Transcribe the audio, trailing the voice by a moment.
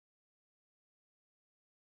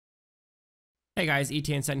Hey guys,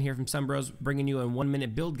 ETN7 here from Sunbros, bringing you a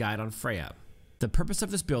 1-minute build guide on Freya. The purpose of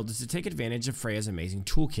this build is to take advantage of Freya's amazing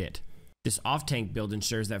toolkit. This off-tank build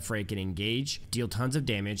ensures that Freya can engage, deal tons of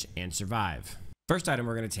damage, and survive. First item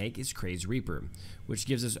we're going to take is Crazed Reaper, which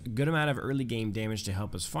gives us a good amount of early game damage to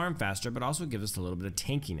help us farm faster, but also gives us a little bit of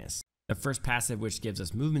tankiness. The first passive, which gives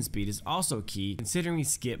us movement speed, is also key considering we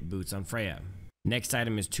skip boots on Freya. Next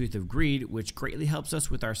item is Tooth of Greed, which greatly helps us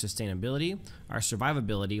with our sustainability, our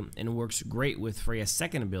survivability, and works great with Freya's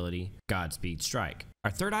second ability, Godspeed Strike. Our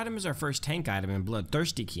third item is our first tank item in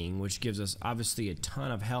Bloodthirsty King, which gives us obviously a ton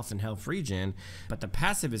of health and health regen, but the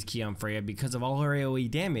passive is key on Freya because of all her AoE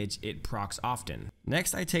damage, it procs often.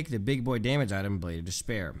 Next, I take the big boy damage item, Blade of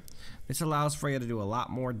Despair. This allows Freya to do a lot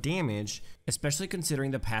more damage, especially considering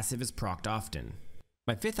the passive is procced often.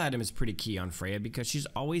 My fifth item is pretty key on Freya because she's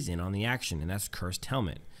always in on the action, and that's Cursed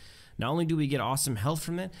Helmet. Not only do we get awesome health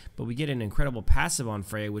from it, but we get an incredible passive on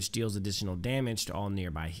Freya which deals additional damage to all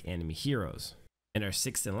nearby enemy heroes. And our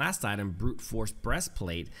sixth and last item, Brute Force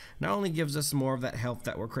Breastplate, not only gives us more of that health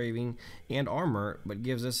that we're craving and armor, but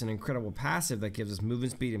gives us an incredible passive that gives us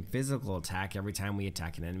movement speed and physical attack every time we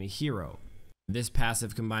attack an enemy hero. This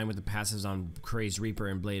passive, combined with the passives on Crazed Reaper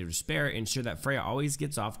and Blade of Despair, ensure that Freya always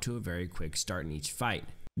gets off to a very quick start in each fight.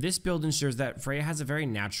 This build ensures that Freya has a very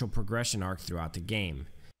natural progression arc throughout the game.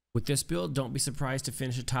 With this build, don't be surprised to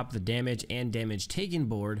finish atop the damage and damage taken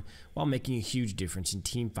board while making a huge difference in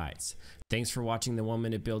team fights. Thanks for watching the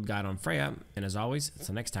 1-minute build guide on Freya, and as always,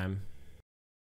 until next time.